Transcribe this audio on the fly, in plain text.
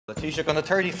Taoiseach, on the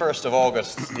 31st of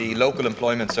August, the local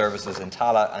employment services in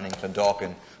Tallaght and in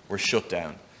Clondalkin were shut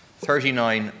down.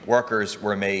 39 workers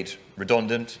were made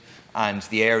redundant, and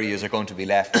the areas are going to be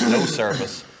left with no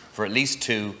service for at least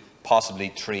 2, possibly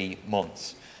 3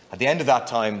 months. At the end of that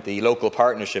time, the local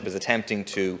partnership is attempting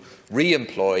to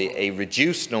re-employ a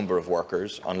reduced number of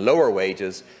workers on lower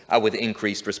wages with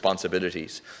increased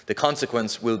responsibilities. The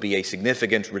consequence will be a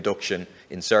significant reduction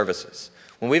in services.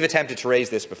 When we've attempted to raise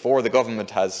this before, the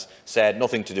government has said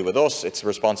nothing to do with us, it's the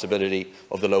responsibility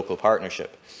of the local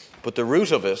partnership. But the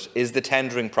root of it is the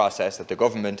tendering process that the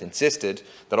government insisted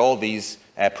that all these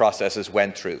processes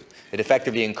went through. It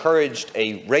effectively encouraged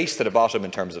a race to the bottom in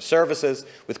terms of services,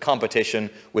 with competition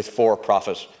with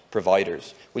for-profit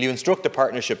providers. Will you instruct the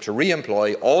partnership to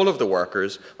re-employ all of the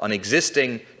workers on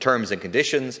existing terms and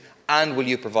conditions, and will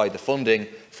you provide the funding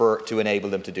to enable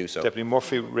them to do so? Deputy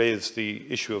Murphy raised the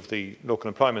issue of the local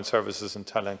employment services in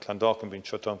Tallaght and Clondalkin being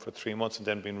shut down for 3 months and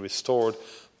then being restored,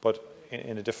 but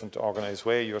in a different organised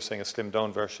way. You're saying a slimmed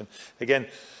down version. Again,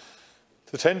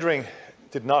 the tendering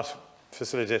did not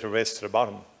facilitate a race to the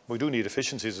bottom. We do need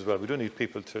efficiencies as well. We do need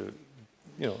people to,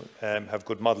 have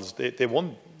good models. They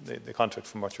won the contract,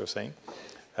 from what you're saying,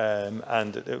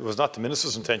 and it was not the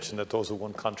Minister's intention that those who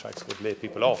won contracts would lay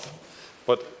people off.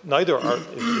 But neither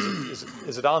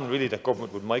is it on really that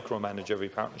government would micromanage every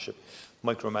partnership,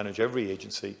 micromanage every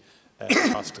agency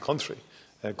across the country.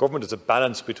 Government is a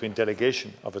balance between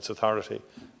delegation of its authority,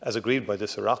 as agreed by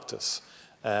this Oireachtas,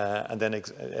 and then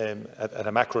at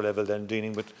a macro level, then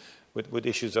dealing with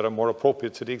issues that are more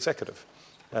appropriate to the executive.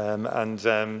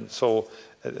 So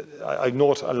I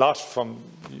note a lot from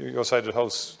your side of the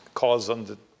House calls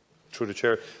on through the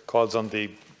chair, calls on the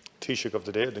Taoiseach of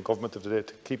the day, the government of the day,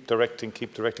 to keep directing,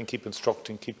 keep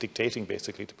instructing, keep dictating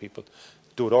basically to people.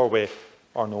 Do it our way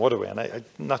or no other way. And I'm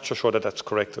not so sure that that's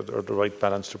correct or the right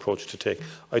balanced approach to take.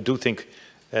 I do think,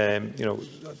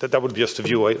 that would be just a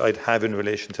view I'd have in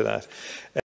relation to that.